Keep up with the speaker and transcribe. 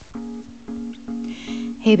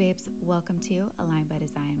Hey babes, welcome to Aligned by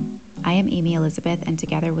Design. I am Amy Elizabeth, and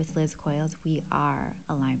together with Liz Coyles, we are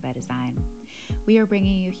Aligned by Design. We are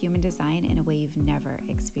bringing you human design in a way you've never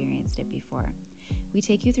experienced it before. We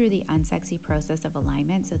take you through the unsexy process of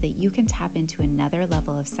alignment so that you can tap into another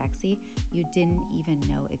level of sexy you didn't even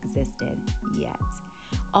know existed yet,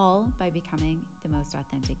 all by becoming the most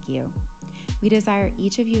authentic you. We desire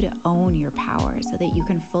each of you to own your power so that you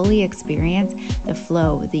can fully experience the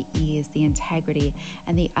flow, the ease, the integrity,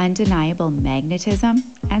 and the undeniable magnetism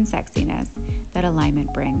and sexiness that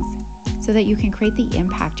alignment brings, so that you can create the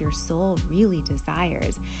impact your soul really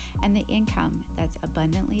desires and the income that's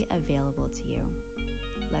abundantly available to you.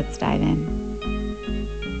 Let's dive in.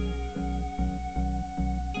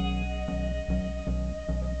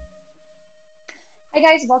 Hi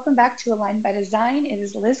guys, welcome back to Aligned by Design. It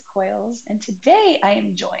is Liz Coyles, and today I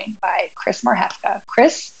am joined by Chris Marhefka.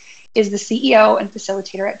 Chris is the CEO and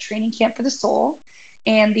facilitator at Training Camp for the Soul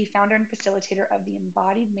and the founder and facilitator of the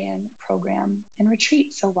Embodied Man program and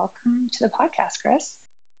retreat. So welcome to the podcast, Chris.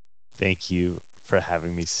 Thank you for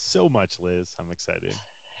having me so much, Liz. I'm excited.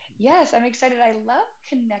 Yes, I'm excited. I love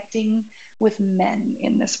connecting with men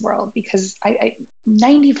in this world because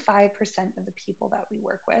 95% of the people that we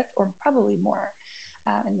work with, or probably more,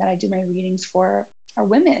 and that I do my readings for, are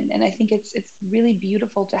women. And I think it's really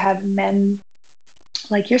beautiful to have men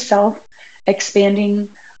like yourself expanding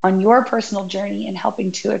on your personal journey and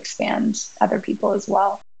helping to expand other people as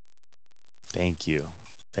well. Thank you.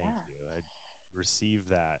 Thank you. I received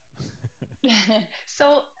that.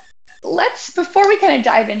 So before we kind of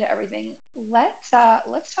dive into everything, let's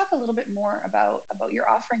talk a little bit more about your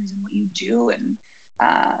offerings and what you do, and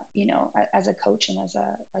as a coach and as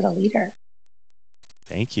a leader.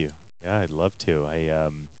 Thank you. Yeah, I'd love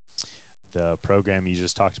to. The program you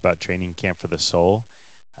just talked about, Training Camp for the Soul,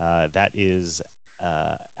 that is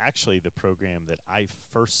actually the program that I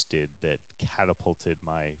first did that catapulted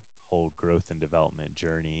my whole growth and development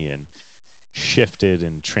journey and shifted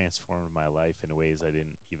and transformed my life in ways I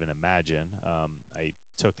didn't even imagine. I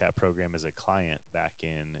took that program as a client back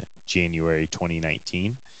in January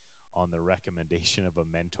 2019 on the recommendation of a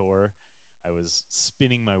mentor. I was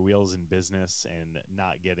spinning my wheels in business and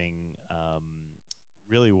not getting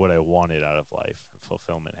really what I wanted out of life: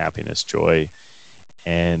 fulfillment, happiness, joy.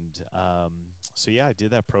 And so I did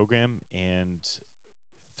that program, and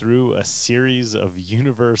through a series of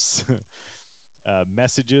universe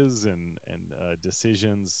messages and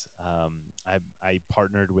decisions, I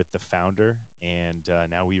partnered with the founder, and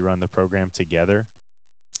now we run the program together.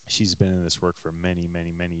 She's been in this work for many,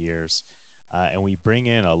 many, many years. And we bring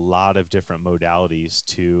in a lot of different modalities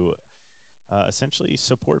to essentially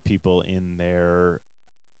support people in their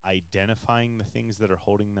identifying the things that are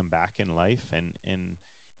holding them back in life. And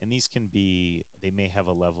these can be, they may have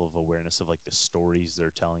a level of awareness of like the stories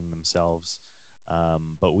they're telling themselves.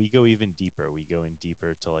 But we go even deeper. We go in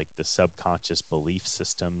deeper to like the subconscious belief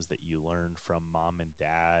systems that you learn from mom and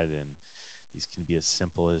dad. And these can be as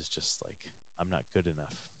simple as just like, I'm not good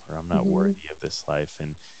enough, or I'm not worthy of this life.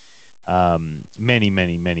 And many,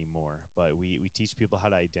 many, many more. But we teach people how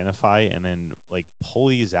to identify and then like pull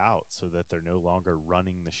these out so that they're no longer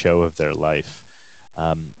running the show of their life.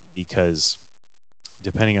 Because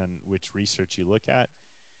depending on which research you look at,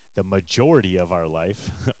 the majority of our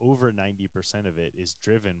life, over 90% of it, is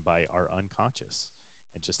driven by our unconscious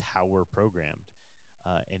and just how we're programmed.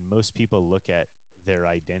 And most people look at their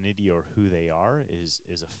identity or who they are is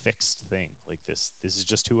a fixed thing. Like this is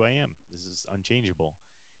just who I am. This is unchangeable.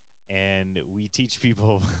 And we teach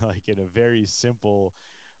people like in a very simple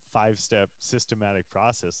 5-step systematic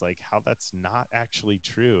process, like how that's not actually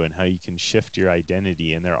true and how you can shift your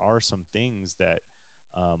identity. And there are some things that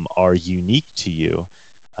are unique to you.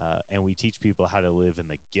 And we teach people how to live in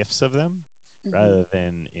the gifts of them rather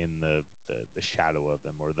than in the shadow of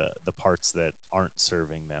them, or the parts that aren't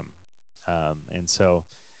serving them. And so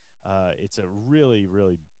it's a really,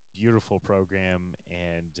 really beautiful program.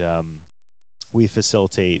 And we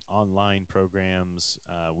facilitate online programs.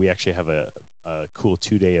 We actually have a cool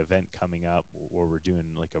 2-day event coming up where we're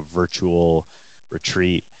doing like a virtual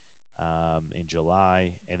retreat in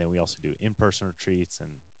July. And then we also do in-person retreats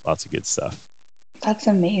and lots of good stuff. That's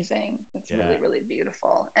amazing. That's really, really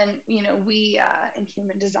beautiful. And, we in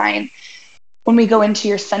human design, when we go into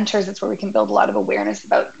your centers, it's where we can build a lot of awareness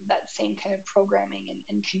about that same kind of programming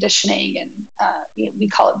and conditioning. And we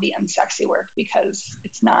call it the unsexy work because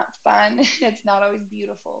it's not fun. It's not always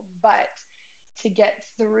beautiful. But to get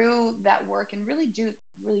through that work and really do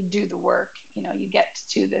the work, you get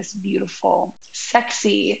to this beautiful,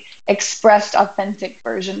 sexy, expressed, authentic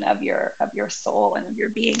version of your soul and of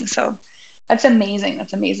your being. So That's amazing.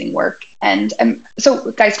 That's amazing work. And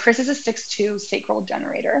so, guys, Chris is a 6'2" sacral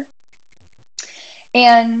generator.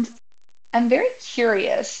 And I'm very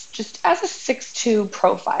curious, just as a 6'2"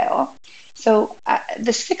 profile. So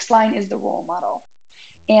the 6 line is the role model.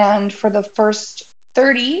 And for the first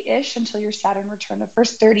 30-ish, until your Saturn return, the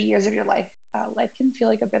first 30 years of your life, life can feel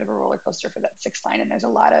like a bit of a roller coaster for that 6 line. And there's a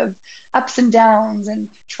lot of ups and downs and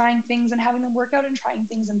trying things and having them work out and trying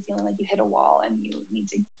things and feeling like you hit a wall and you need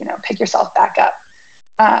to, pick yourself back up.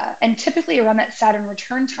 And typically around that Saturn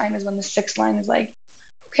return time is when the 6 line is like,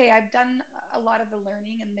 okay, I've done a lot of the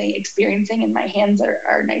learning and the experiencing, and my hands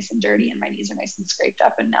are nice and dirty and my knees are nice and scraped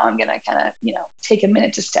up. And now I'm going to kind of, take a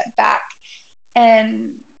minute to step back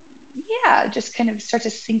and just kind of start to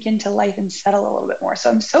sink into life and settle a little bit more. So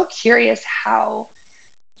I'm so curious how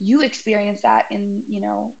you experience that in,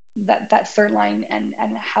 that third line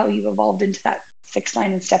and how you've evolved into that 6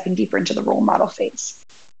 line and stepping deeper into the role model phase.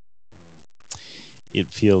 It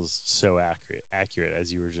feels so accurate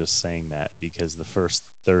as you were just saying that, because the first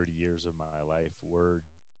 30 years of my life were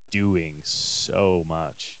doing so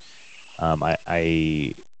much.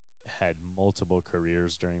 I had multiple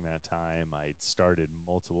careers during that time. I'd started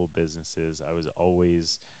multiple businesses. I was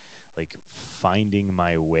always like finding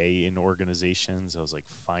my way in organizations. I was like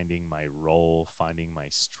finding my role, finding my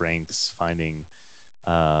strengths, finding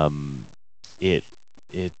it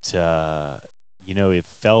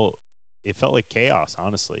felt like chaos,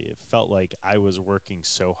 honestly. It felt like I was working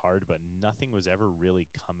so hard, but nothing was ever really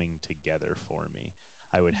coming together for me.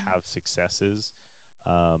 I would have successes,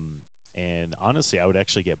 and honestly, I would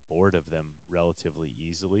actually get bored of them relatively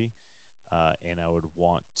easily, and I would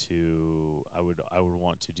want to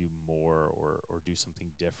do more or do something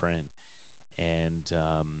different. And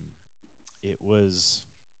it was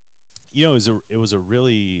it was a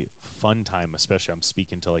really fun time, especially I'm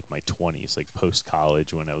speaking to like my 20s, like post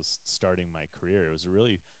college when I was starting my career. It was a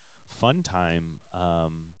really fun time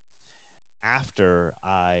after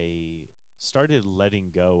I started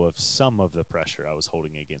letting go of some of the pressure I was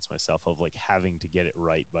holding against myself of like having to get it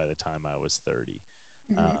right by the time I was 30.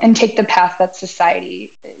 And take the path that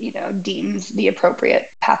society, deems the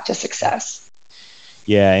appropriate path to success.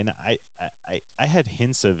 Yeah, and I had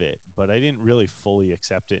hints of it, but I didn't really fully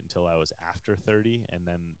accept it until I was after 30, and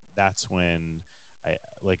then that's when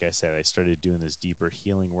like I said, I started doing this deeper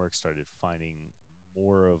healing work, started finding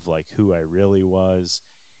more of like who I really was,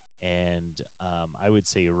 and I would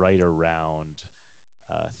say right around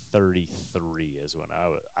 33 is when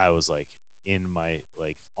I was like in my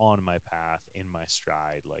like on my path, in my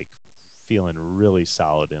stride, like feeling really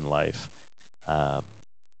solid in life,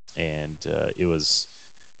 and it was.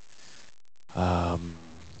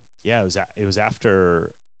 It was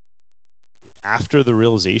after the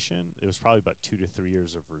realization. It was probably about 2 to 3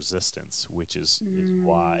 years of resistance, which is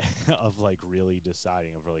why of like really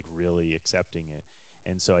deciding, of like really accepting it.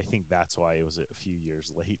 And so I think that's why it was a few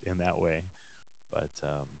years late in that way. But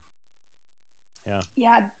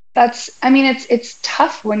yeah, it's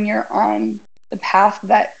tough when you're on the path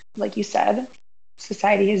that, like you said,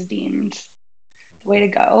 society has deemed the way to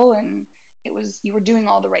go, and you were doing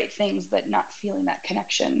all the right things, but not feeling that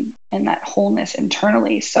connection and that wholeness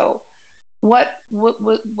internally. So what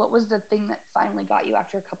was the thing that finally got you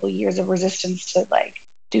after a couple of years of resistance to like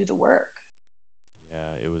do the work?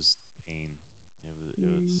 Yeah, it was pain. It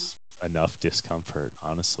was enough discomfort,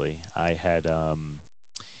 honestly. I had a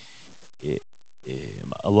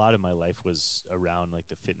lot of my life was around like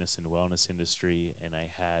the fitness and wellness industry, and I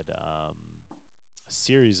had a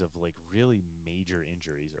series of like really major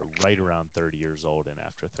injuries are right around 30 years old and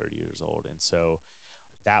after 30 years old. And so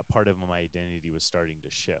that part of my identity was starting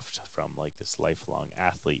to shift from like this lifelong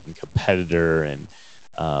athlete and competitor, and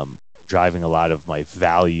driving a lot of my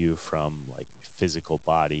value from like physical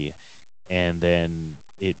body. And then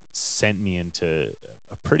it sent me into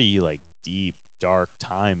a pretty like deep, dark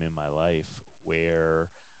time in my life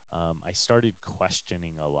where I started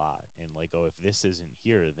questioning a lot, and like, oh, if this isn't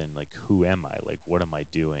here, then like, who am I? Like, what am I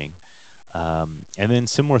doing? And then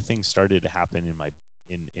similar things started to happen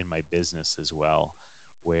in my business as well,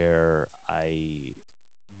 where I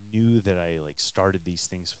knew that I like started these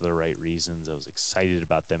things for the right reasons. I was excited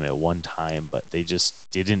about them at one time, but they just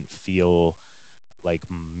didn't feel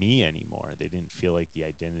like me anymore. They didn't feel like the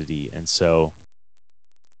identity. And so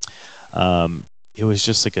it was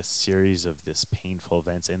just like a series of this painful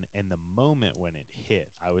events. And the moment when it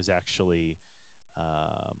hit, I was actually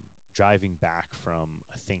driving back from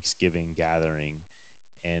a Thanksgiving gathering,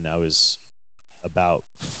 and I was about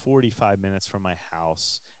 45 minutes from my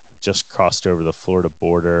house, just crossed over the Florida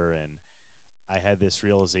border, and I had this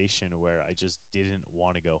realization where I just didn't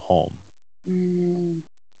want to go home.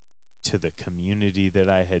 to the community that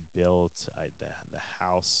I had built, the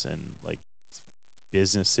house and like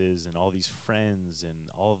businesses and all these friends and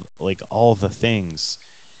all the things.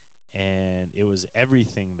 And it was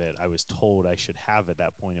everything that I was told I should have at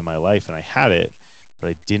that point in my life, and I had it, but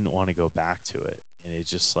I didn't want to go back to it. And it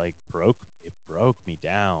just like broke me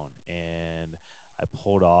down, and I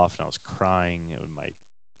pulled off, and I was crying. And my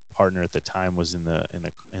partner at the time was in the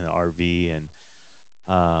RV, and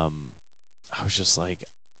I was just like,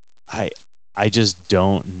 I just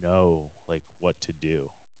don't know like what to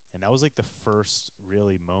do. And that was like the first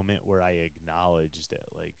really moment where I acknowledged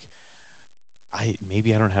it, like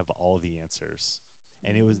maybe I don't have all the answers.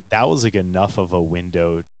 And that was like enough of a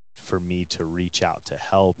window for me to reach out to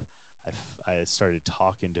help. I started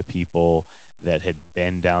talking to people that had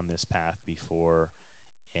been down this path before,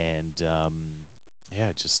 and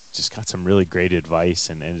just got some really great advice,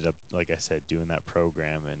 and ended up, like I said, doing that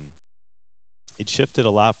program, and it shifted a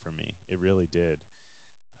lot for me. It really did.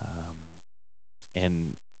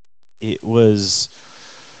 And it was,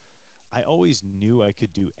 I always knew I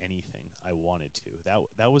could do anything I wanted to.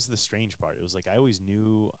 That was the strange part. It was like I always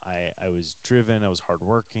knew I was driven, I was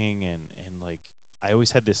hardworking, and like I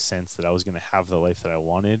always had this sense that I was going to have the life that I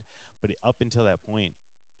wanted. But up until that point,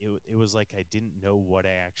 it was like I didn't know what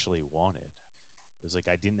I actually wanted. It was like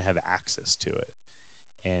I didn't have access to it.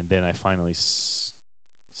 And then I finally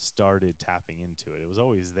started tapping into it. It was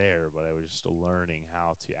always there, but I was just learning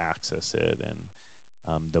how to access it. And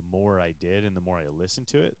the more I did and the more I listened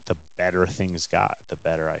to it, the better things got, the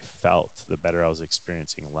better I felt, the better I was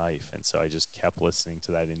experiencing life. And so I just kept listening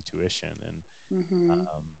to that intuition, and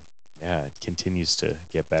it continues to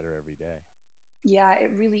get better every day. Yeah, it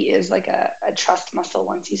really is like a trust muscle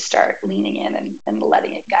once you start leaning in and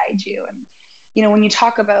letting it guide you. And, when you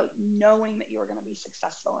talk about knowing that you're going to be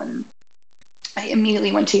successful, and I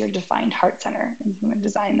immediately went to your defined heart center in human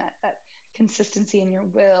design, that consistency in your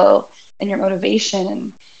will and your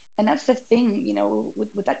motivation. And that's the thing,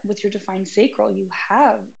 with your defined sacral, you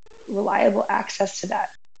have reliable access to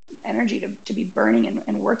that energy to be burning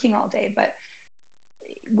and working all day. But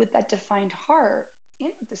with that defined heart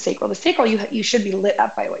and with the sacral, you should be lit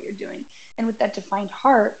up by what you're doing. And with that defined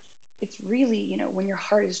heart, it's really, when your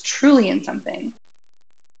heart is truly in something,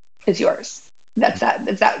 it's yours. That's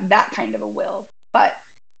that kind of a will. But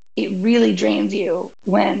it really drains you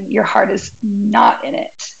when your heart is not in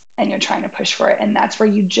it and you're trying to push for it. And that's where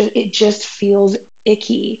it just feels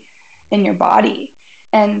icky in your body.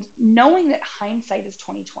 And knowing that hindsight is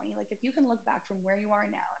 20/20, like if you can look back from where you are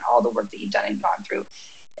now and all the work that you've done and gone through,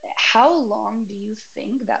 how long do you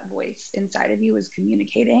think that voice inside of you was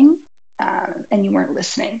communicating and you weren't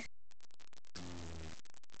listening?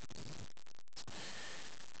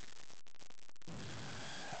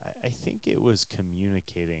 I think it was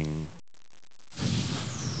communicating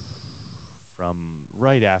from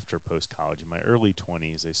right after post-college. In my early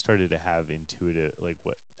 20s, I started to have intuitive, like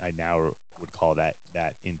what I now would call that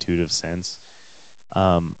intuitive sense.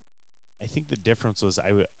 I think the difference was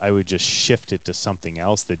I would just shift it to something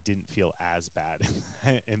else that didn't feel as bad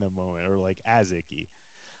in the moment, or like as icky.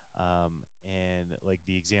 And like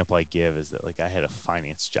the example I give is that like I had a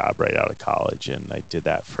finance job right out of college, and I did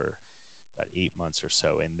that for about 8 months or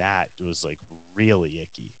so, and that was like really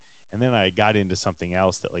icky. And then I got into something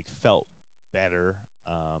else that like felt better.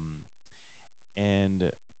 And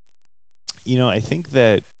I think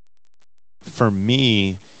that for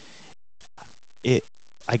me,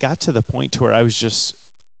 I got to the point to where I was just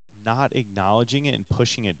not acknowledging it and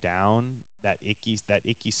pushing it down, that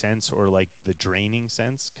icky sense, or like the draining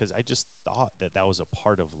sense, because I just thought that was a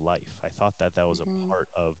part of life. I thought that was a part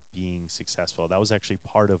of being successful. That was actually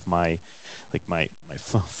part of my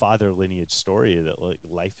father lineage story, that like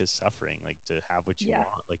life is suffering, like to have what you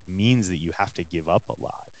want like means that you have to give up a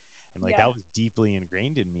lot, and like that was deeply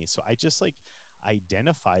ingrained in me. So I just like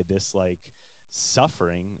identified this like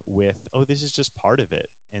suffering with, this is just part of it.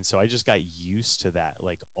 And so I just got used to that,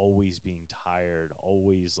 like always being tired,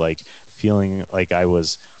 always like feeling like I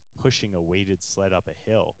was pushing a weighted sled up a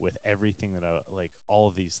hill with everything that I like, all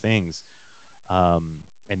of these things. And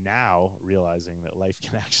now realizing that life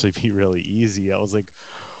can actually be really easy, I was like,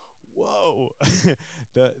 whoa.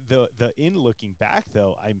 the in looking back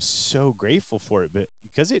though, I'm so grateful for it, but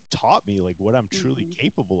because it taught me like what I'm truly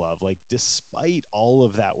capable of. Like despite all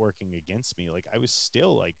of that working against me, like I was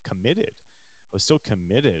still like committed. I was still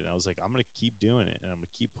committed, and I was like, I'm going to keep doing it, and I'm going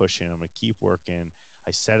to keep pushing, I'm going to keep working.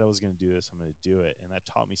 I said I was going to do this, I'm going to do it. And that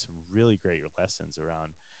taught me some really great lessons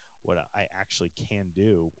around what I actually can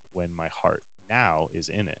do when my heart now is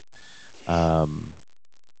in it.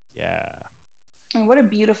 And what a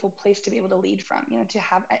beautiful place to be able to lead from, to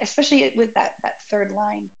have, especially with that third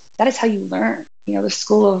line, that is how you learn. The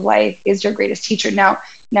school of life is your greatest teacher. Now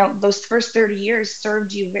those first 30 years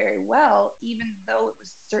served you very well, even though it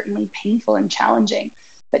was certainly painful and challenging.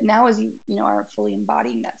 But now as you are fully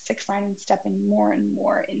embodying that sixth line and stepping more and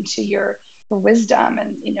more into your wisdom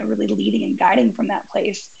and, really leading and guiding from that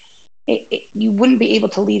place, you wouldn't be able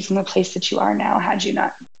to lead from the place that you are now had you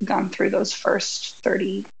not gone through those first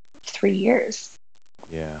 33 years.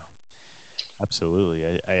 Yeah,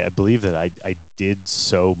 absolutely. I believe that I did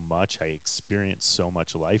so much. I experienced so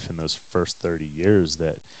much life in those first 30 years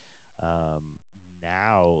that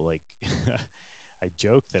now, like, I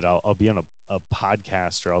joke that I'll be on a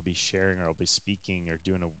podcast, or I'll be sharing, or I'll be speaking, or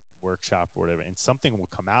doing a workshop or whatever, and something will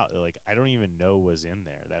come out like I don't even know was in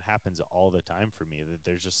there. That happens all the time for me, that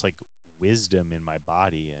there's just like wisdom in my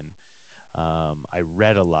body. And I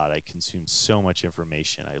read a lot. I consumed so much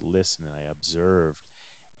information. I listened and I observed.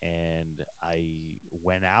 And I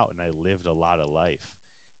went out and I lived a lot of life.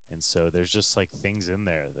 And so there's just like things in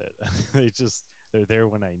there that they're there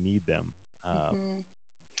when I need them. And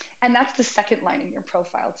that's the second line in your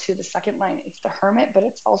profile too. The second line, it's the hermit, but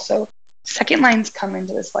it's also second lines come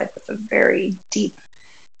into this life with a very deep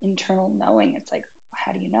internal knowing. It's like,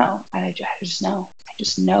 how do you know? I just know. I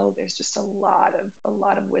just know there's just a lot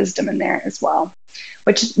of wisdom in there as well,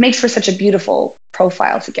 which makes for such a beautiful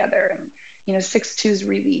profile together. And 6/2s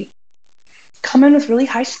really come in with really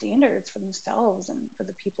high standards for themselves and for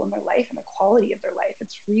the people in their life and the quality of their life.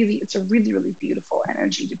 It's a really, really beautiful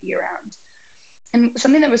energy to be around. And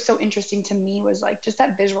something that was so interesting to me was like just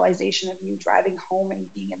that visualization of you driving home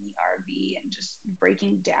and being in the RV and just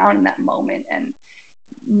breaking down in that moment, and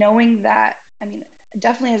knowing that,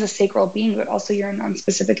 definitely as a sacral being, but also you're a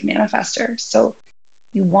non-specific manifester. So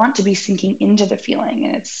you want to be sinking into the feeling,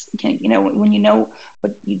 and it's, when you know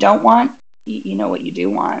what you don't want, you know what you do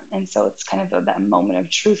want. And so it's kind of that moment of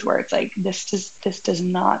truth where it's like, this does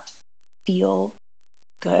not feel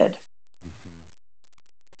good.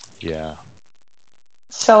 Yeah.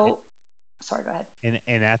 So, sorry, go ahead.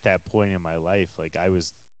 And at that point in my life, like I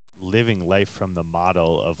was living life from the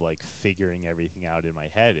model of like figuring everything out in my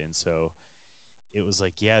head. And so it was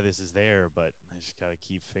like, yeah, this is there, but I just got to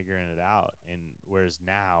keep figuring it out. And whereas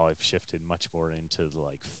now I've shifted much more into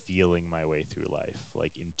like feeling my way through life,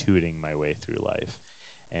 like intuiting my way through life,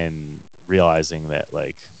 and realizing that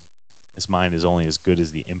like this mind is only as good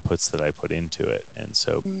as the inputs that I put into it. And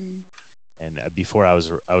so, and before I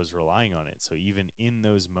was relying on it. So even in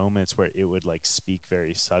those moments where it would like speak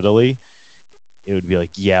very subtly, it would be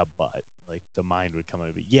like, yeah, but like the mind would come out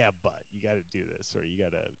and be, yeah, but you got to do this, or you got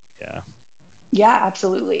to, yeah. Yeah,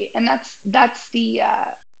 absolutely. And that's the,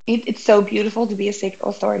 it's so beautiful to be a sacral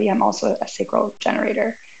authority. I'm also a sacral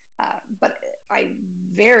generator. But I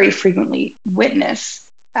very frequently witness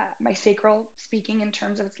my sacral speaking in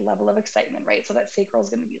terms of its level of excitement, right? So that sacral is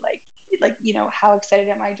going to be like, how excited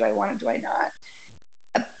am I? Do I want it? Do I not?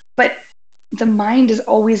 But the mind is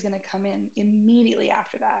always going to come in immediately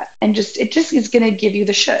after that. And it just is going to give you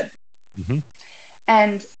the should. Mm-hmm.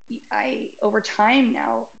 And I, over time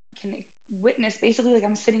now, can witness basically like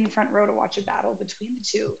I'm sitting in front row to watch a battle between the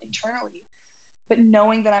two internally. But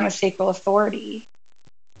knowing that I'm a sacral authority,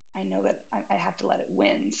 I know that I have to let it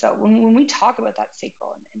win. So when we talk about that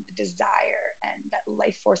sacral and the desire and that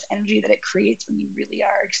life force energy that it creates when you really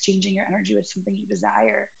are exchanging your energy with something you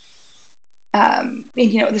desire,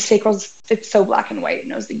 the sacral, it's so black and white. It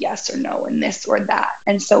knows the yes or no and this or that.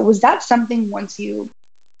 And so was that something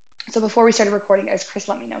so before we started recording, guys, Chris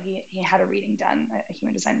let me know he had a reading done, a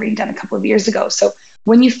human design reading done a couple of years ago. So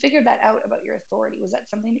when you figured that out about your authority, was that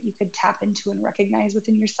something that you could tap into and recognize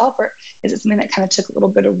within yourself, or is it something that kind of took a little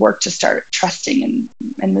bit of work to start trusting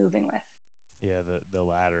and moving with? Yeah, the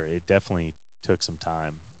latter. It definitely took some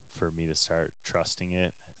time for me to start trusting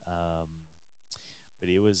it. But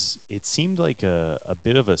it seemed like a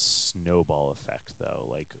bit of a snowball effect though.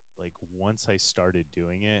 Like once I started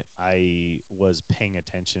doing it, I was paying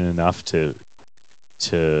attention enough to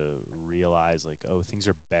realize like, oh, things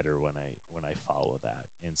are better when I follow that.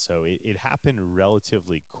 And so it happened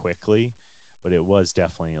relatively quickly, but it was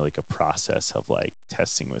definitely like a process of like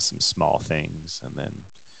testing with some small things, and then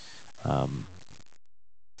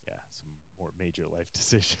some more major life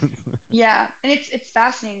decisions. Yeah, and it's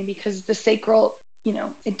fascinating because the sacral,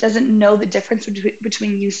 it doesn't know the difference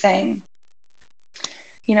between you saying,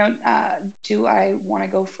 do I want to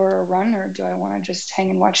go for a run, or do I want to just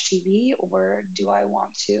hang and watch TV, or do I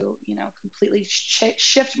want to, completely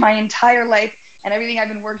shift my entire life and everything I've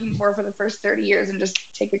been working for the first 30 years and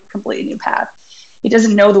just take a completely new path? It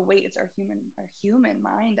doesn't know the weight. It's our human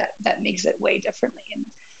mind that makes it weigh differently. And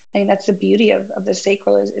I think that's the beauty of the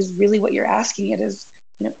sacral is really what you're asking it is,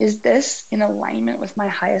 is this in alignment with my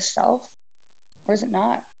highest self or is it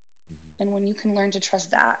not? Mm-hmm. And when you can learn to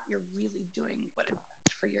trust that, you're really doing what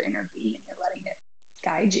it's for your inner being and you're letting it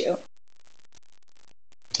guide you.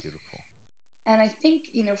 Beautiful. And I think,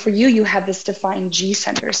 for you have this defined G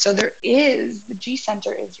center. So the G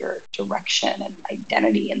center is your direction and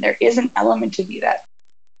identity. And there is an element of you that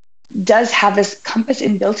does have this compass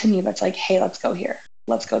inbuilt in you that's like, hey, let's go here.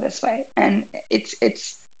 Let's go this way. And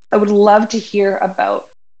I would love to hear about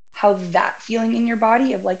how that feeling in your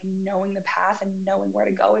body of like knowing the path and knowing where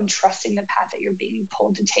to go and trusting the path that you're being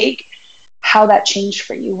pulled to take, how that changed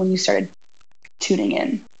for you when you started tuning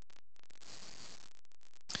in.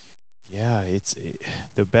 Yeah,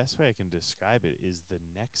 the best way I can describe it is the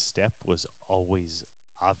next step was always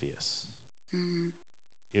obvious. Mm.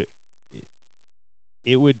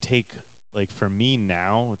 It would take, like, for me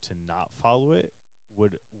now to not follow it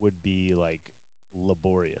would be like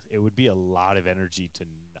laborious. It would be a lot of energy to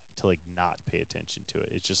like not pay attention to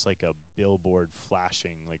it. It's just like a billboard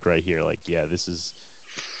flashing like right here, like, yeah, this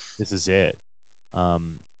is it.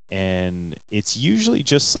 And it's usually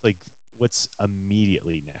just like what's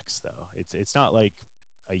immediately next though. It's not like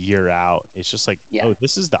a year out. It's just like, oh,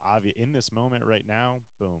 this is the obvious in this moment right now.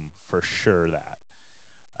 Boom, for sure that.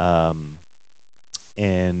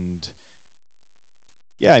 And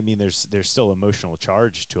yeah, I mean, there's still emotional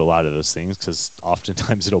charge to a lot of those things because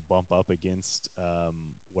oftentimes it'll bump up against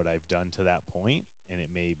what I've done to that point, and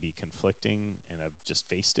it may be conflicting, and I've just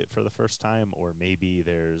faced it for the first time, or maybe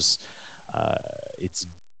there's it's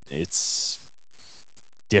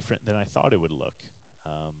different than I thought it would look,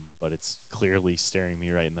 but it's clearly staring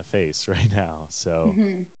me right in the face right now.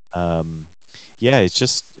 So, yeah, it's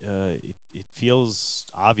just it feels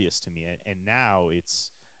obvious to me, and now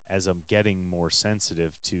it's. As I'm getting more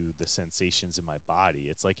sensitive to the sensations in my body,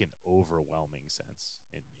 it's like an overwhelming sense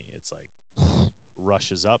in me. It's like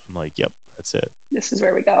rushes up. I'm like, yep, that's it. This is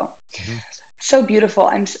where we go. Mm-hmm. So beautiful.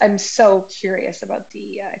 I'm so curious about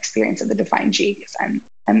the experience of the defined G because I'm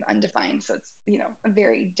undefined. So it's, a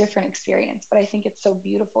very different experience, but I think it's so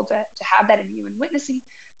beautiful to have that in you and witnessing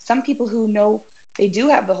some people who know they do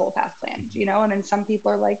have the whole path planned, and then some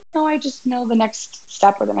people are like, no, I just know the next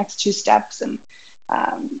step or the next 2 steps. And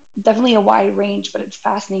definitely a wide range, but it's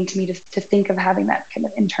fascinating to me to think of having that kind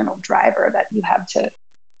of internal driver that you have to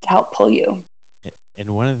help pull you.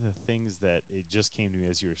 And one of the things that it just came to me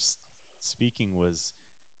as you were speaking was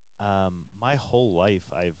my whole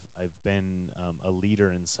life I've been a leader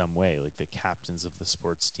in some way, like the captains of the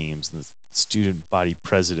sports teams and the student body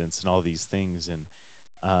presidents and all these things. And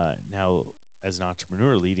now as an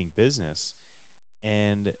entrepreneur leading business,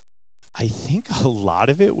 and I think a lot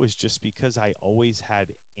of it was just because I always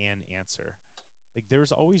had an answer. Like there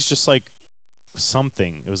was always just like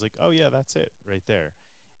something. It was like, oh yeah, that's it right there.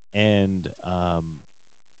 And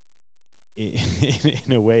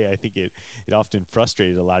in a way, I think it often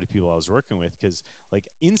frustrated a lot of people I was working with because like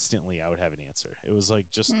instantly I would have an answer. It was like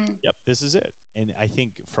just, yep, this is it. And I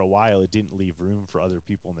think for a while it didn't leave room for other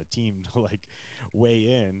people in the team to like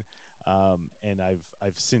weigh in. And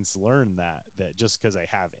I've since learned that just because I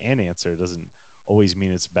have an answer doesn't always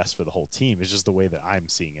mean it's best for the whole team. It's just the way that I'm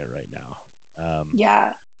seeing it right now.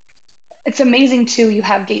 Yeah. It's amazing too. You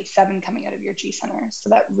have gate 7 coming out of your G center. So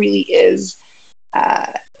that really is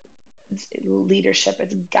leadership.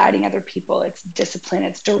 It's guiding other people. It's discipline.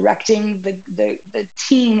 It's directing the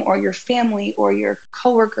team or your family or your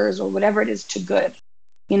coworkers or whatever it is to good.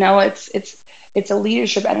 It's a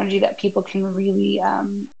leadership energy that people can really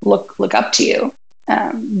look up to you.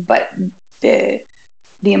 But the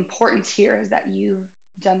importance here is that you've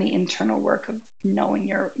done the internal work of knowing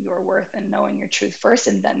your worth and knowing your truth first,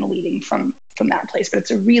 and then leading from that place. But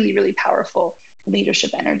it's a really, really powerful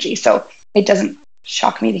leadership energy. So it doesn't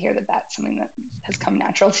shock me to hear that that's something that has come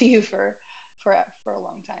natural to you for a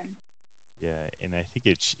long time. Yeah, and I think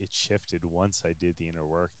it shifted once I did the inner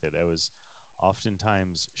work, that I was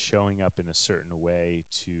oftentimes showing up in a certain way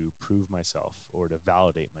to prove myself or to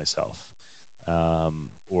validate myself,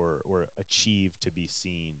 or achieve to be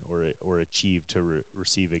seen, or achieve to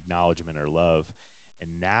receive acknowledgement or love.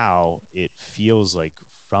 And now it feels like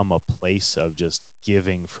from a place of just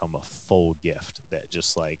giving from a full gift, that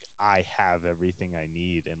just like I have everything I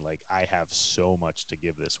need and like I have so much to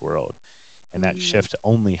give this world. And that shift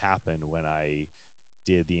only happened when I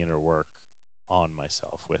did the inner work on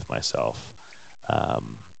myself, with myself.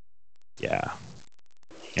 Yeah.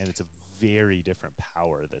 And it's a very different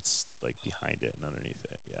power that's like behind it and underneath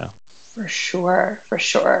it. Yeah. For sure.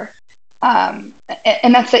 And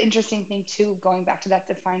that's the interesting thing too, going back to that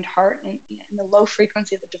defined heart and the low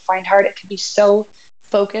frequency of the defined heart, it can be so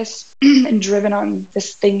focused and driven on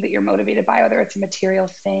this thing that you're motivated by, whether it's a material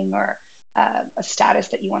thing or a status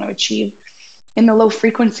that you want to achieve. In the low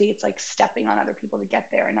frequency, it's like stepping on other people to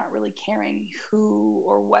get there and not really caring who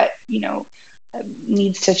or what,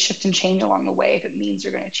 needs to shift and change along the way if it means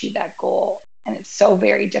you're going to achieve that goal. And it's so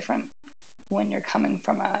very different when you're coming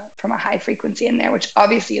from a high frequency in there, which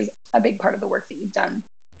obviously is a big part of the work that you've done.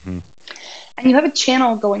 Mm-hmm. And you have a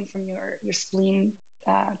channel going from your spleen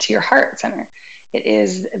to your heart center.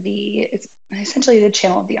 It's essentially the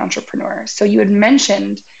channel of the entrepreneur. So you had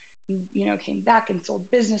mentioned you came back and sold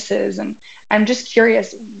businesses, and I'm just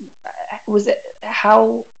curious, at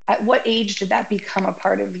what age did that become a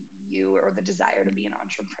part of you, or the desire to be an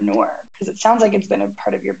entrepreneur? Because it sounds like it's been a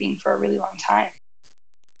part of your being for a really long time.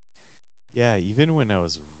 Yeah, even when I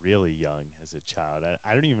was really young as a child,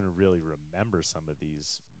 I don't even really remember some of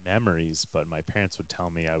these memories, but my parents would tell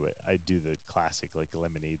me I'd do the classic like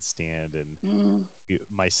lemonade stand, and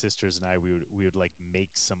my sisters and I we would like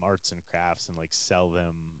make some arts and crafts and like sell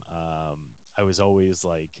them. I was always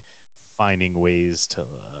like finding ways to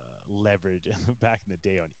leverage back in the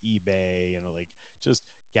day on eBay and like just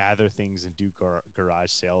gather things and do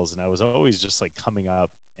garage sales, and I was always just like coming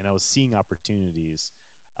up and I was seeing opportunities.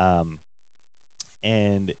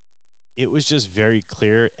 And it was just very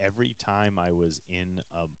clear every time I was in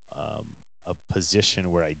a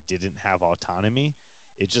position where I didn't have autonomy,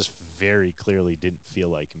 it just very clearly didn't feel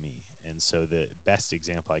like me. And so the best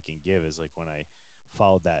example I can give is like when I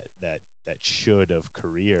followed that should of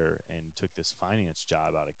career and took this finance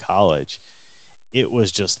job out of college, it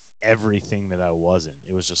was just everything that I wasn't.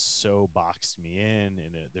 It was just so boxed me in,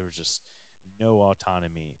 and there was just no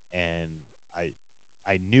autonomy. And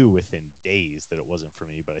I knew within days that it wasn't for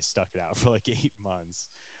me, but I stuck it out for like 8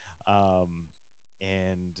 months. And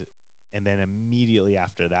then immediately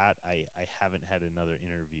after that, I haven't had another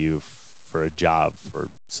interview for a job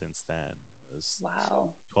since then. It was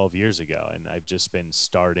 12 years ago. And I've just been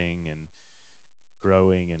starting and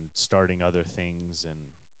growing and starting other things.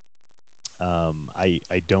 And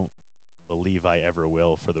I don't believe I ever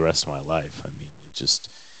will for the rest of my life. I mean, it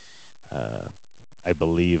just... I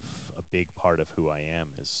believe a big part of who I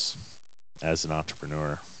am is as an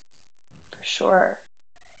entrepreneur. For sure.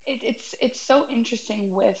 It's so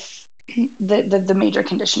interesting with the major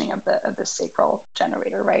conditioning of the sacral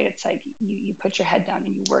generator, right? It's like you put your head down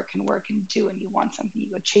and you work and do, and you want something,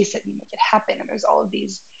 you go chase it and you make it happen. And there's all of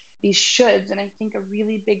these shoulds. And I think a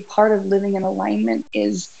really big part of living in alignment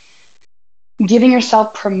is giving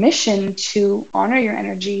yourself permission to honor your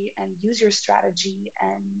energy and use your strategy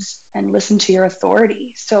and listen to your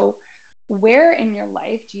authority. So where in your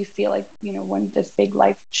life do you feel like, when this big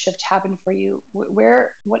life shift happened for you,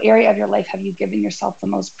 what area of your life have you given yourself the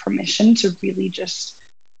most permission to really just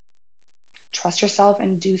trust yourself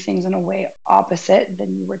and do things in a way opposite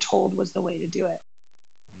than you were told was the way to do it?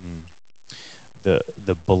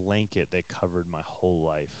 The blanket that covered my whole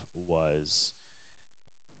life was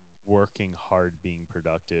working hard, being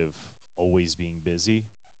productive, always being busy,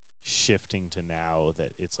 shifting to now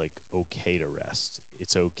that it's like okay to rest.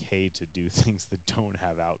 It's okay to do things that don't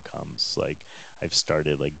have outcomes. Like I've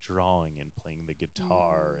started like drawing and playing the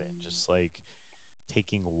guitar and just like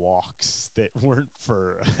taking walks that weren't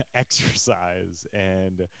for exercise.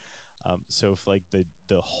 And so if like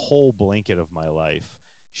the whole blanket of my life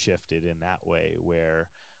shifted in that way,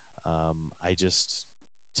 where I just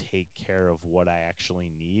take care of what I actually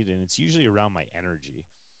need, and it's usually around my energy.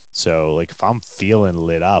 So like if I'm feeling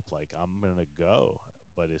lit up, like I'm gonna go,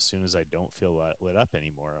 but as soon as I don't feel lit up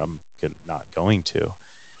anymore, I'm not going to.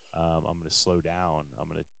 I'm gonna slow down. I'm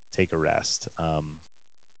gonna take a rest. I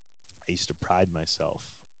used to pride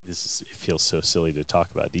myself. It feels so silly to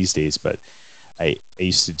talk about these days, but I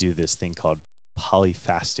used to do this thing called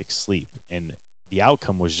polyphastic sleep, and the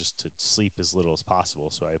outcome was just to sleep as little as possible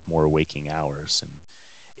so I have more waking hours. And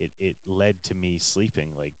it led to me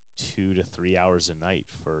sleeping like 2 to 3 hours a night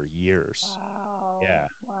for years. Wow. Yeah.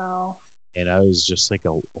 Wow. And I was just like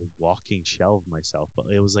a walking shell of myself. But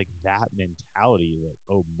it was like that mentality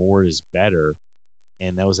that, more is better.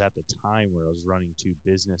 And that was at the time where I was running 2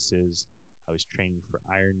 businesses. I was training for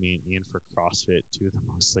Ironman and for CrossFit, 2 of the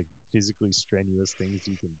most like physically strenuous things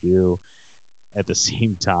you can do at the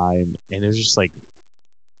same time. And it was just like,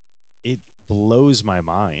 it blows my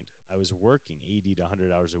mind. I was working 80 to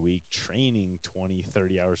 100 hours a week, training 20,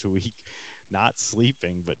 30 hours a week, not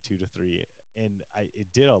sleeping, but 2 to 3. And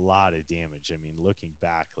it did a lot of damage. I mean, looking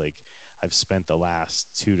back, like I've spent the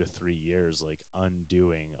last 2 to 3 years, like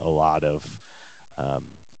undoing a lot of,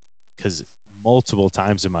 because multiple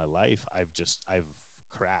times in my life, I've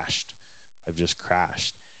crashed. I've just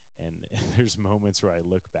crashed. And there's moments where I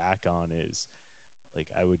look back on is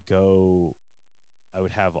like I would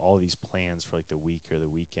have all these plans for like the week or the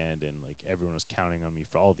weekend, and like everyone was counting on me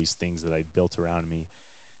for all these things that I'd built around me,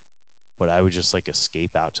 but I would just like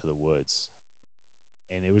escape out to the woods.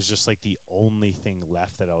 And it was just like the only thing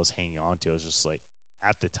left that I was hanging on to. I was just like,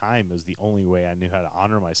 at the time, it was the only way I knew how to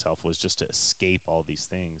honor myself, was just to escape all these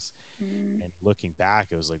things. And looking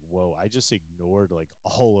back, it was like, whoa, I just ignored like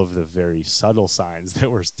all of the very subtle signs that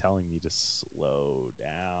were telling me to slow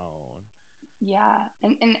down. Yeah.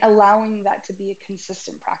 And allowing that to be a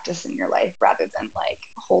consistent practice in your life, rather than like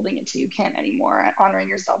holding it till you can't anymore, honoring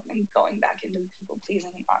yourself and going back into people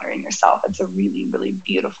pleasing and honoring yourself. It's a really, really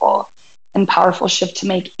beautiful and powerful shift to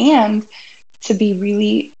make, and to be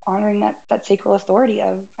really honoring that sacral authority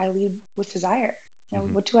of, I lead with desire. You know,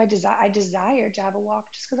 what do I desire? I desire to have a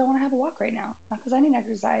walk just because I want to have a walk right now, not because I need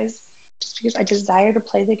exercise, just because I desire to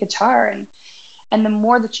play the guitar. And the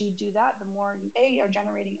more that you do that, the more you are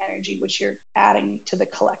generating energy, which you're adding to the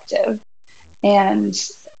collective, and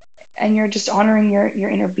you're just honoring your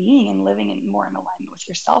inner being and living more in alignment with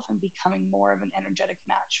yourself, and becoming more of an energetic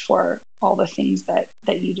match for all the things that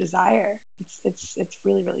you desire. It's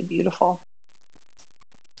really, really beautiful.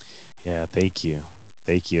 Yeah, thank you.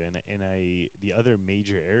 And the other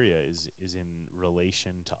major area is in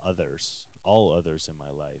relation to others. All others in my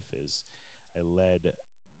life. Is I led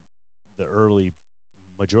the early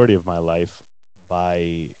majority of my life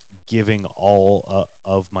by giving all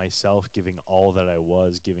of myself, giving all that I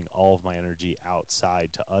was, giving all of my energy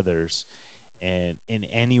outside to others, and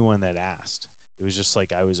anyone that asked. It was just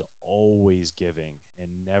like I was always giving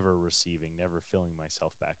and never receiving, never filling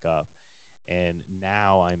myself back up. And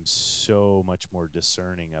now I'm so much more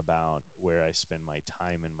discerning about where I spend my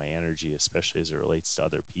time and my energy, especially as it relates to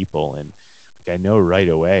other people. And like, I know right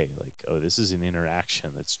away, like, oh, this is an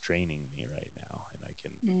interaction that's draining me right now, and I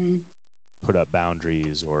can put up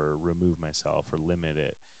boundaries or remove myself or limit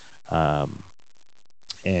it.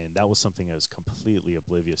 And that was something I was completely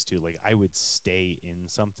oblivious to. Like, I would stay in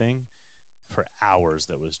something for hours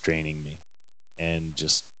that was draining me, and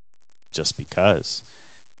just because.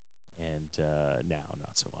 And now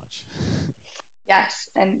not so much. Yes.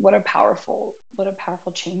 And what a powerful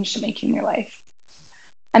change to make in your life.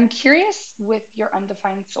 I'm curious, with your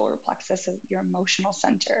undefined solar plexus of your emotional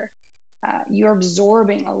center, you're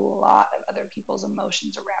absorbing a lot of other people's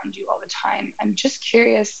emotions around you all the time. I'm just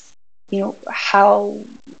curious, how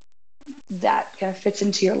that kind of fits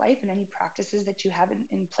into your life, and any practices that you have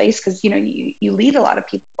in place, because you lead a lot of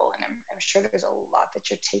people, and I'm sure there's a lot that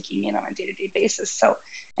you're taking in on a day-to-day basis. So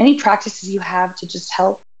any practices you have to just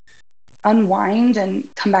help unwind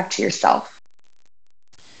and come back to yourself?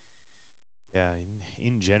 Yeah,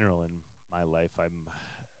 in general in my life, I'm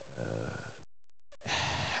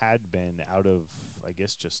had been, out of, I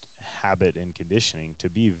guess, just habit and conditioning, to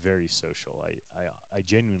be very social. I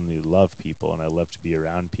genuinely love people, and I love to be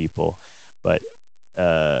around people, but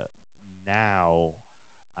now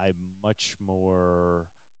I'm much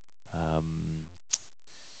more, I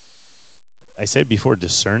said before,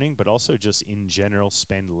 discerning, but also just in general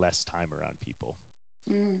spend less time around people.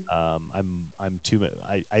 I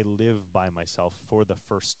live by myself for the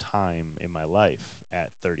first time in my life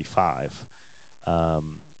at 35.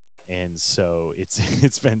 And so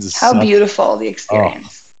it's been how beautiful the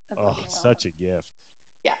experience of living alone. Such a gift.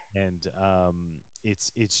 Yeah. And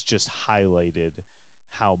it's just highlighted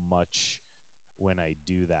how much, when I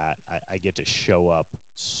do that, I get to show up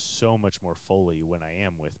so much more fully when I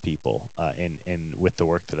am with people, and with the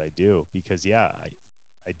work that I do. Because I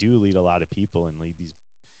do lead a lot of people, and lead these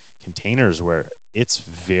containers where it's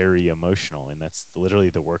very emotional, and that's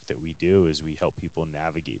literally the work that we do, is we help people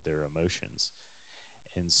navigate their emotions.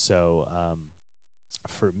 And so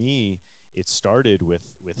for me, it started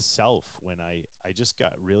with self, when I just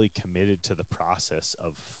got really committed to the process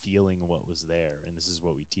of feeling what was there. And this is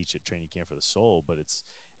what we teach at Training Camp for the Soul, but it's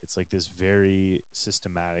like this very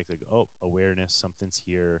systematic, like, awareness, something's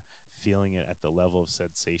here, feeling it at the level of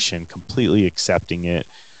sensation, completely accepting it,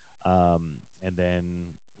 and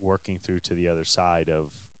then working through to the other side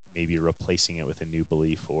of maybe replacing it with a new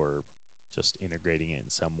belief, or just integrating it in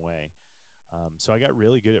some way. So I got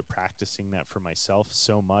really good at practicing that for myself,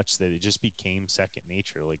 so much that it just became second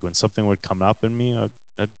nature. Like, when something would come up in me,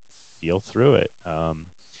 I'd feel through it.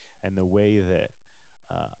 And the way that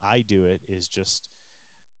I do it is just,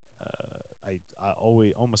 I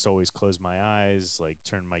almost always close my eyes, like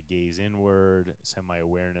turn my gaze inward, send my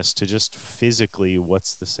awareness to just physically,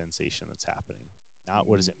 what's the sensation that's happening? Not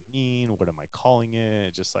what does it mean? What am I calling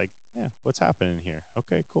it? Just like, what's happening here?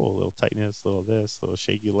 Okay, cool. A little tightness, a little this, a little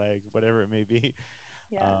shaky legs, whatever it may be.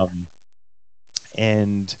 Yeah.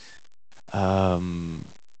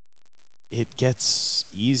 it gets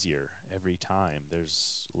easier every time.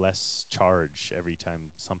 There's less charge every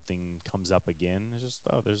time something comes up again. It's just,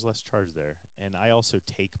 oh, there's less charge there. And I also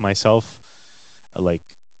take myself like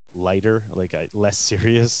lighter, like less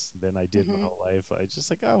serious than I did my whole life. I just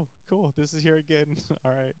like, oh, cool, this is here again.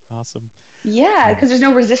 All right, awesome. Yeah, because there's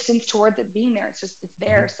no resistance towards it being there. It's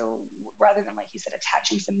there. Mhm. So rather than, like you said,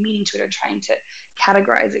 attaching some meaning to it or trying to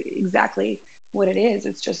categorize it exactly what it is,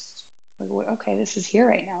 it's just like, okay, this is here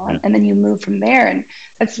right now. Yeah. And then you move from there. And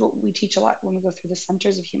that's what we teach a lot when we go through the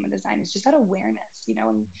centers of human design, is just that awareness,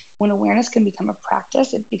 and when awareness can become a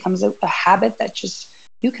practice, it becomes a habit that just,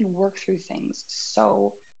 you can work through things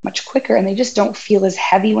so much quicker, and they just don't feel as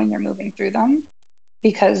heavy when you're moving through them,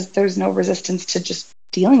 because there's no resistance to just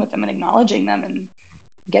dealing with them and acknowledging them and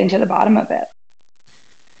getting to the bottom of it.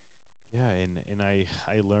 Yeah, and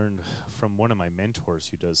I learned from one of my mentors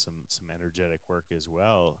who does some energetic work as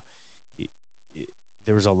well.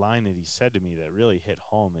 There was a line that he said to me that really hit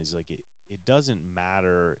home. Is like, it doesn't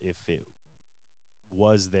matter if it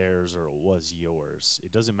was theirs or it was yours.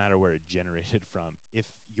 It doesn't matter where it generated from.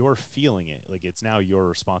 If you're feeling it, like, it's now your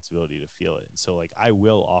responsibility to feel it. And so, like, I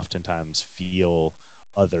will oftentimes feel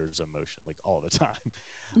others' emotion, like, all the time.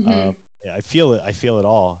 I feel it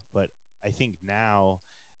all. But I think now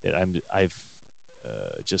that I've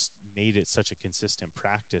just made it such a consistent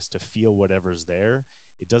practice to feel whatever's there.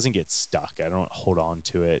 It doesn't get stuck. I don't hold on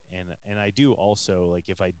to it. And I do also, like,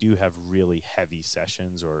 if I do have really heavy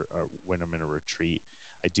sessions or when I'm in a retreat,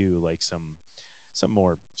 I do like some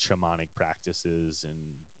more shamanic practices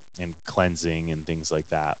and cleansing and things like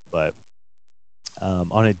that. But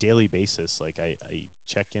on a daily basis, like, I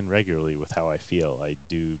check in regularly with how I feel. I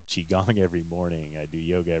do Qigong every morning. I do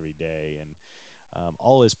yoga every day. And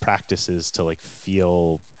all is practices to, like,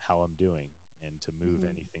 feel how I'm doing and to move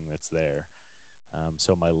anything that's there.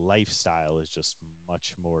 So my lifestyle is just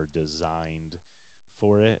much more designed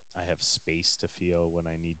for it. I have space to feel when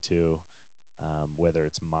I need to, whether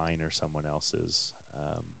it's mine or someone else's.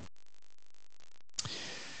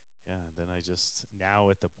 Then I just, now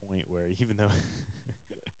at the point where, even though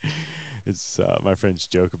it's my friends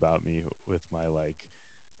joke about me with my like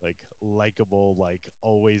likable, like,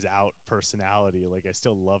 always out personality. Like, I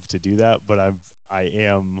still love to do that, but I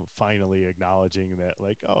am finally acknowledging that,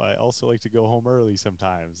 like, oh, I also like to go home early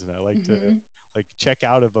sometimes, and I like to, like, check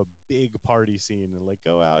out of a big party scene and, like,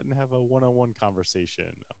 go out and have a one-on-one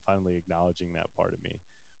conversation. I'm finally acknowledging that part of me,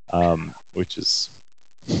 which is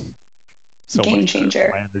so game much changer.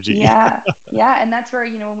 my energy. Yeah. And that's where,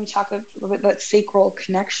 when we talk about that sacral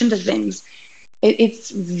connection to things, it's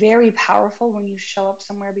very powerful when you show up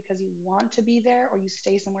somewhere because you want to be there, or you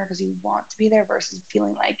stay somewhere because you want to be there, versus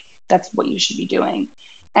feeling like that's what you should be doing.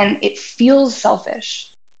 And it feels selfish,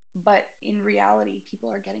 but in reality, people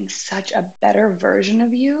are getting such a better version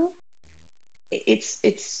of you. It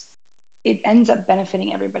ends up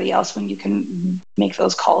benefiting everybody else when you can make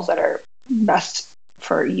those calls that are best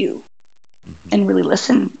for you, and really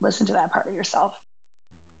listen to that part of yourself.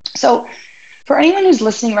 So for anyone who's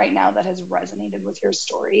listening right now that has resonated with your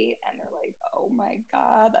story, and they're like, oh my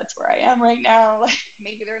God, that's where I am right now. Like,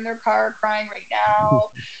 maybe they're in their car crying right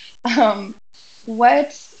now.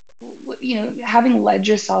 Having led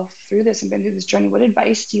yourself through this and been through this journey, what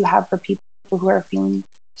advice do you have for people who are feeling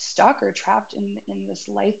stuck or trapped in this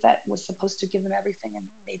life that was supposed to give them everything and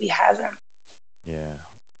maybe hasn't?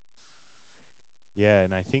 Yeah,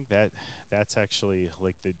 and I think that's actually,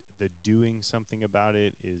 like, the doing something about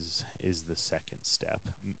it is the second step.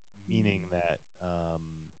 Meaning that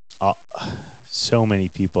so many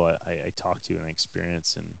people I talk to and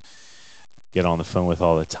experience and get on the phone with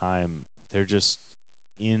all the time, they're just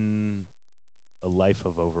in a life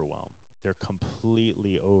of overwhelm. They're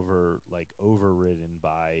completely overridden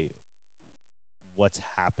by what's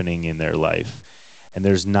happening in their life, and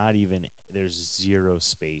there's zero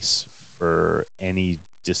space for any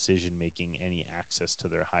decision making, any access to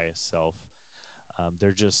their highest self.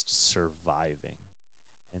 They're just surviving.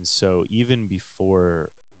 And so even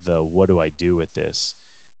before the what do I do with this,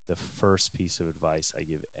 the first piece of advice I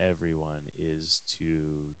give everyone is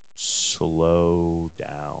to slow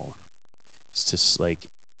down. It's just, like,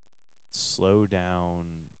 slow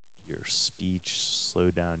down your speech,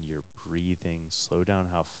 slow down your breathing, slow down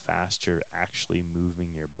how fast you're actually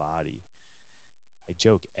moving your body. I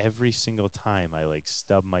joke every single time I, like,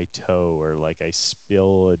 stub my toe or, like, I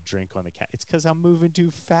spill a drink on the cat. It's because I'm moving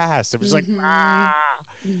too fast. I'm just like, ah!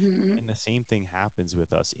 And the same thing happens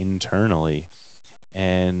with us internally.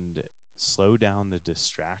 And slow down the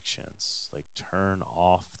distractions. Like, turn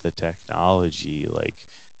off the technology. Like,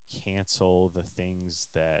 cancel the things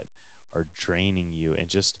that are draining you, and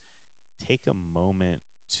just take a moment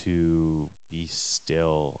to be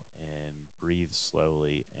still and breathe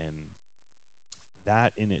slowly. And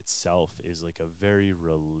that in itself is like a very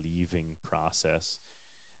relieving process.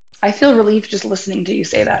 I feel relief just listening to you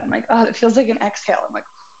say that. I'm like, oh, it feels like an exhale. I'm like,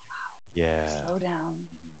 Yeah. slow down.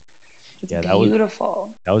 It's Yeah,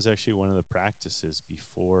 beautiful. That was actually one of the practices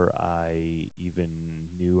before I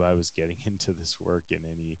even knew I was getting into this work in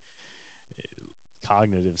any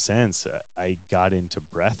cognitive sense. I got into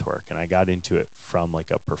breath work, and I got into it from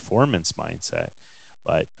like a performance mindset,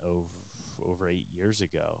 but over 8 years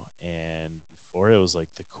ago. And before, it was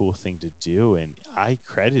like the cool thing to do, and I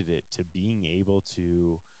credit it to being able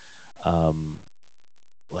to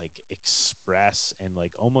like express and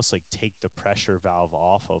like almost like take the pressure valve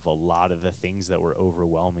off of a lot of the things that were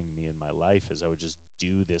overwhelming me in my life, as I would just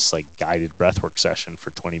do this like guided breathwork session for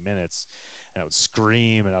 20 minutes, and I would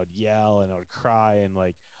scream and I would yell and I would cry, and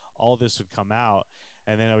like all this would come out,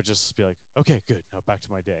 and then I would just be like, okay, good, now back to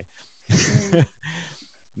my day.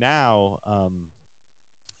 Now,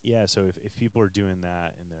 yeah, so if people are doing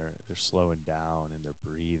that and they're slowing down and they're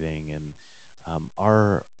breathing, and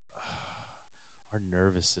our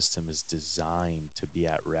nervous system is designed to be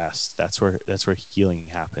at rest. That's where healing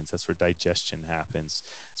happens. That's where digestion happens.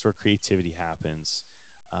 That's where creativity happens.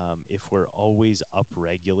 If we're always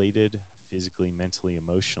upregulated physically, mentally,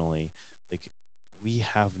 emotionally, like we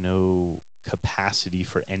have no capacity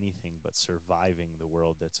for anything but surviving the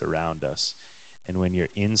world that's around us. And when you're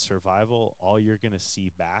in survival, all you're going to see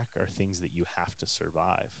back are things that you have to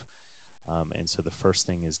survive. And so the first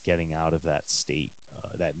thing is getting out of that state,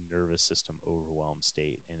 that nervous system overwhelmed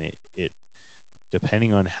state. And it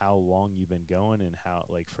depending on how long you've been going, and how,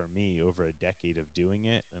 like for me, over a decade of doing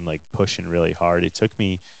it and like pushing really hard, it took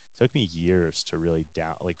me years to really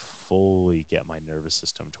fully get my nervous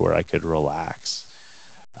system to where I could relax.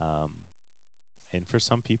 And for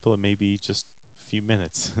some people, it may be just a few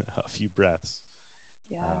minutes, a few breaths.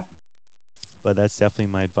 Yeah. But that's definitely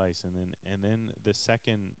my advice. And then the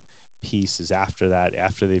second piece is after that,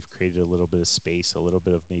 after they've created a little bit of space, a little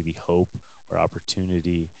bit of maybe hope or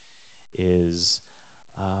opportunity, is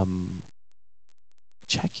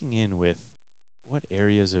checking in with what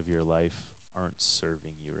areas of your life aren't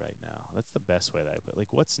serving you right now. That's the best way that I put it.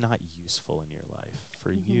 Like, what's not useful in your life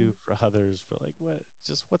for you, for others, for like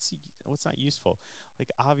what's not useful.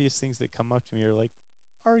 Like obvious things that come up to me are like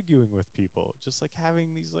arguing with people, just like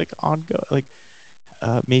having these like ongoing, like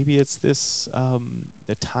maybe it's this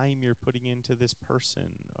the time you're putting into this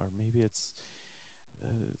person, or maybe it's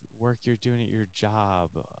work you're doing at your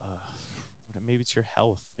job. Maybe it's your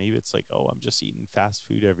health. Maybe it's like, oh, I'm just eating fast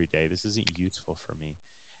food every day. This isn't useful for me.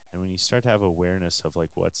 And when you start to have awareness of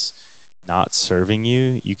like what's not serving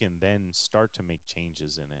you, you can then start to make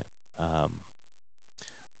changes in it.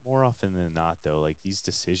 More often than not, though, like these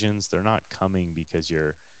decisions, they're not coming because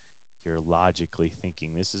you're logically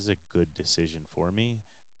thinking this is a good decision for me.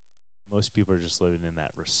 Most people are just living in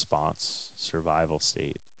that response survival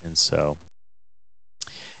state. And so,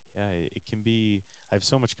 yeah, it can be, I have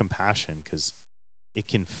so much compassion because it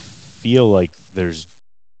can feel like there's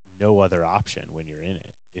no other option when you're in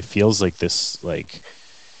it. It feels like this like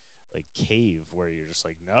cave where you're just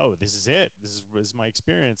like, no, this is it. This is my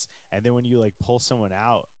experience. And then when you like pull someone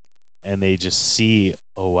out and they just see,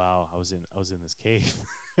 oh wow, I was in this cave.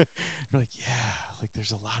 You're like, yeah, like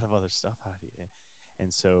there's a lot of other stuff out here.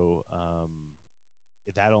 And so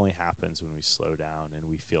that only happens when we slow down and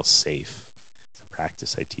we feel safe. It's a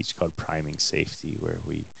practice I teach called priming safety, where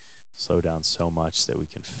we slow down so much that we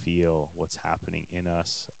can feel what's happening in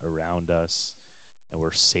us, around us, and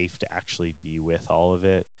we're safe to actually be with all of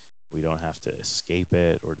it. We don't have to escape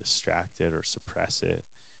it or distract it or suppress it.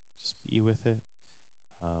 Just be with it.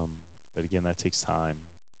 But again, that takes time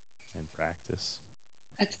and practice.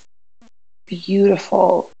 That's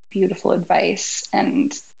beautiful, beautiful advice.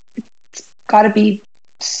 And it's got to be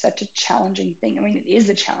such a challenging thing. I mean, it is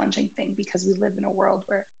a challenging thing because we live in a world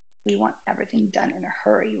where we want everything done in a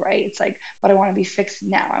hurry, right? It's like, but I want to be fixed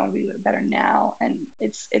now. I want to be better now. And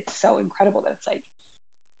it's so incredible that it's like,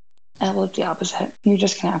 well, it's the opposite. You're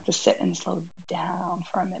just going to have to sit and slow down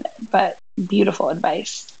for a minute. But beautiful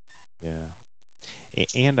advice. Yeah.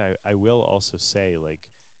 And I will also say, like,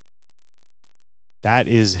 that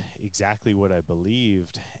is exactly what I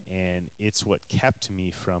believed, and it's what kept me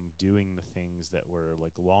from doing the things that were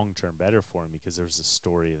like long-term better for me, because there's a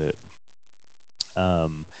story that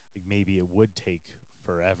like maybe it would take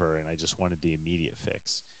forever and I just wanted the immediate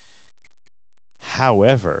fix.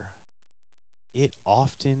 However, it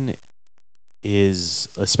often is,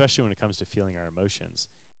 especially when it comes to feeling our emotions,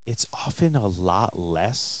 it's often a lot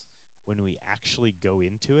less when we actually go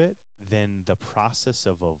into it than the process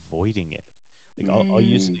of avoiding it. Like I'll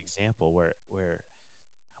use an example where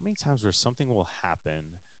how many times where something will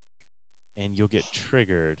happen and you'll get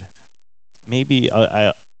triggered. Maybe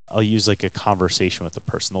I'll use like a conversation with a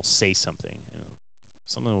person. They'll say something,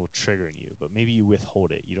 something will trigger you, but maybe you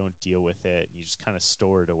withhold it. You don't deal with it. And you just kind of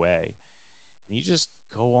store it away. And you just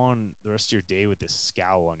go on the rest of your day with this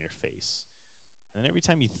scowl on your face. And then every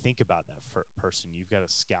time you think about that person, you've got a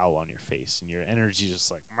scowl on your face, and your energy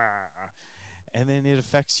just like, Mah. And then it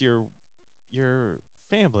affects your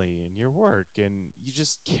family and your work, and you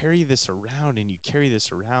just carry this around, and you carry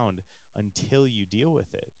this around until you deal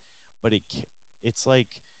with it. But it's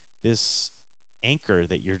like this anchor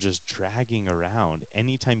that you're just dragging around.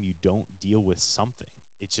 Anytime you don't deal with something,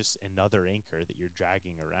 it's just another anchor that you're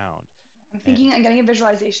dragging around. I'm getting a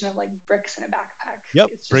visualization of like bricks in a backpack.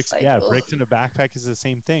 Yep, bricks. Bricks in a backpack is the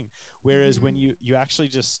same thing. Whereas when you actually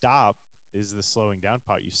just stop, is the slowing down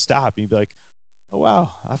part. You stop and you be like, oh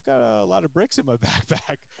wow, I've got a lot of bricks in my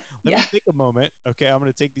backpack. Let me take a moment. Okay, I'm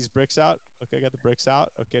going to take these bricks out. Okay, I got the bricks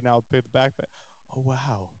out. Okay, now I'll pick the backpack. Oh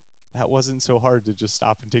wow, that wasn't so hard to just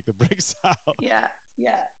stop and take the bricks out. Yeah,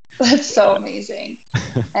 that's so amazing.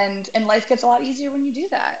 and life gets a lot easier when you do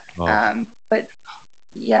that. Oh. But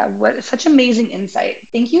yeah, what such amazing insight.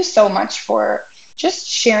 Thank you so much for just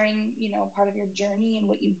sharing, part of your journey and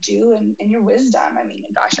what you do and your wisdom. I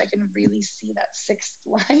mean, gosh, I can really see that sixth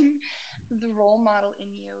line, the role model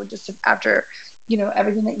in you, just after,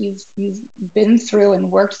 everything that you've been through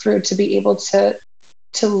and worked through to be able to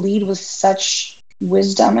lead with such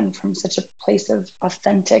wisdom and from such a place of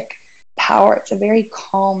authentic power. It's a very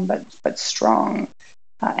calm but strong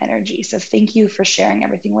energy. So thank you for sharing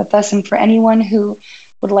everything with us. And for anyone who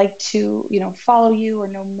would like to, follow you or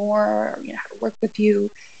know more, or, how to work with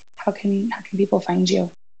you, how can people find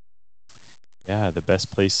you? Yeah, the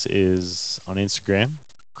best place is on Instagram,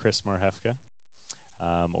 Chris Marhefka,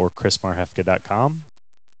 or chrismarhefka.com.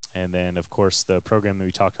 And then, of course, the program that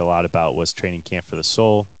we talked a lot about was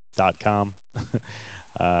trainingcampforthesoul.com.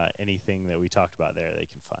 Anything that we talked about there, they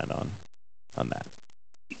can find on that.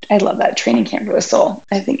 I love that, Training Camp for the Soul.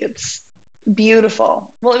 I think it's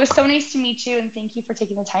beautiful. Well, it was so nice to meet you, and thank you for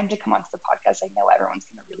taking the time to come onto the podcast. I know everyone's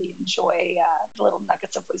going to really enjoy the little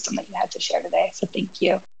nuggets of wisdom that you had to share today. So thank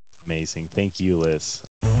you. Amazing. Thank you, Liz.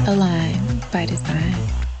 Align by Design.